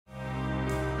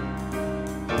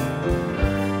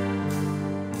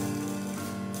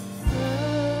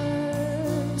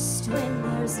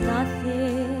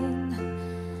nothing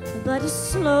but a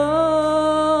slow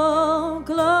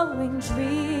glowing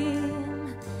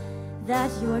dream that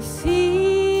your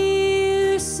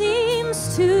fear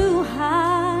seems to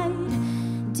hide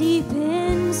deep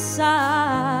inside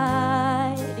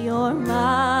your mind.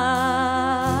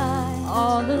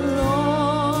 All alone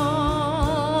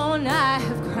I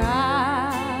have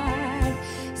cried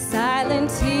silent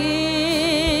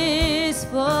tears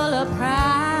full of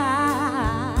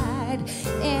pride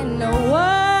in a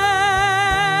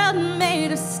world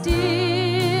made of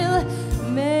steel,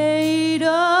 made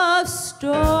of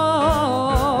stone.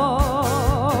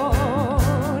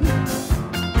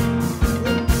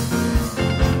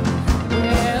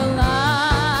 Well,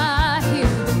 I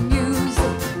hear the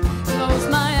music, close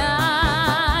my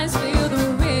eyes, feel the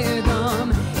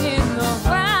rhythm in the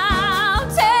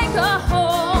ground, take a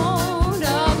hold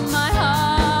of my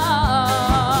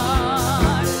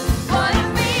heart. What a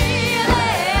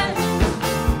feeling,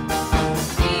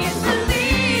 it's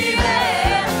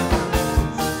believing.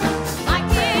 I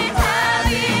can't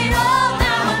have it all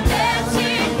now, I'm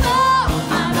dancing for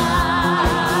my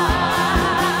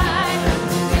life.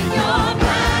 Take your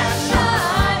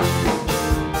passion,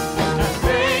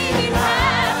 bring it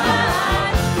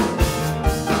happen.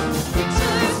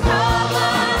 Pictures come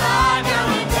alive,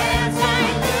 you're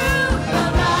dancing through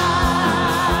your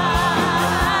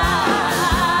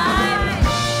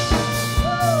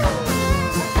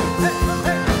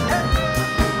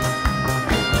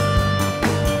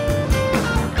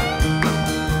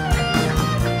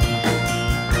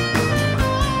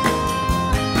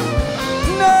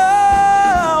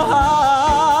Now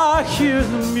I hear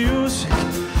the music,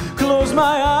 close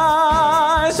my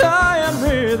eyes, I am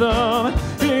rhythm.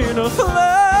 In a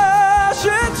flash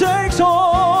it takes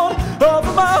hold of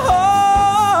my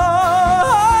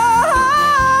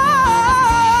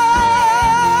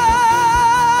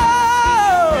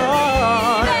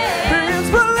heart. It's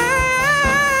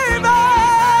believing.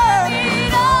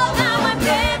 it all now, I'm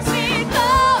dancing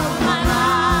for my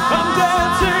life. I'm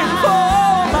dancing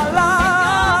for my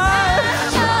life.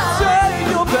 Take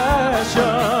your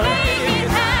passion, Make it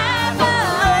happen.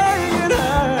 make it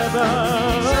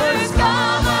happen. Pictures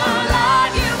come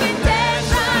alive, you can dance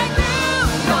right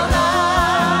through your life.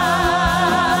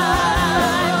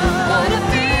 What a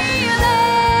feeling,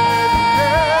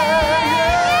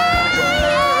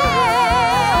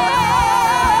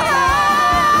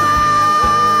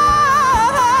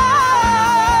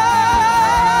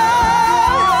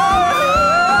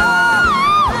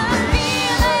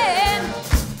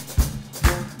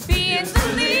 being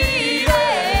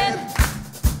believing.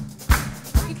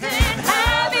 You can't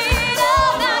have it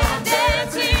all now, you're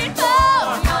dancing for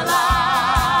your life.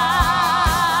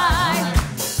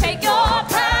 Take your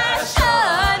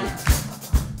passion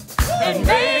and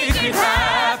make it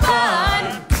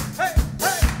happen.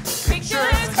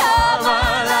 Pictures come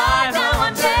alive, now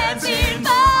I'm dancing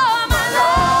for my life.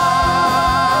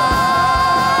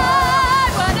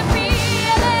 What a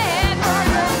feeling,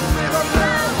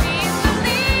 being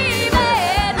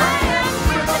believing.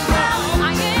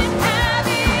 I can have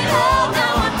it all,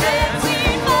 now I'm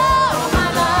dancing for my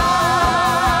life.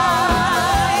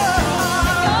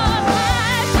 Your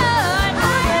passion,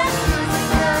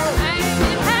 make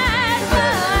it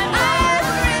happen.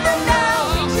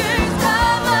 Pictures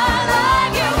come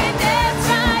alive, you can dance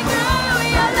right through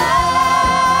your life.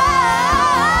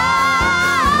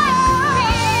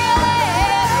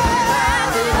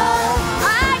 I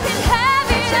can have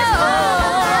it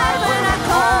all when I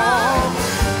call.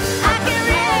 I can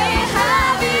really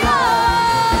have it all.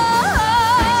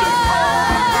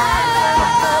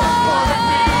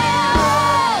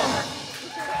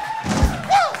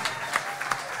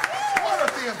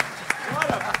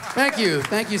 Thank you.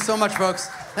 Thank you so much, folks.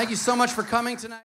 Thank you so much for coming tonight.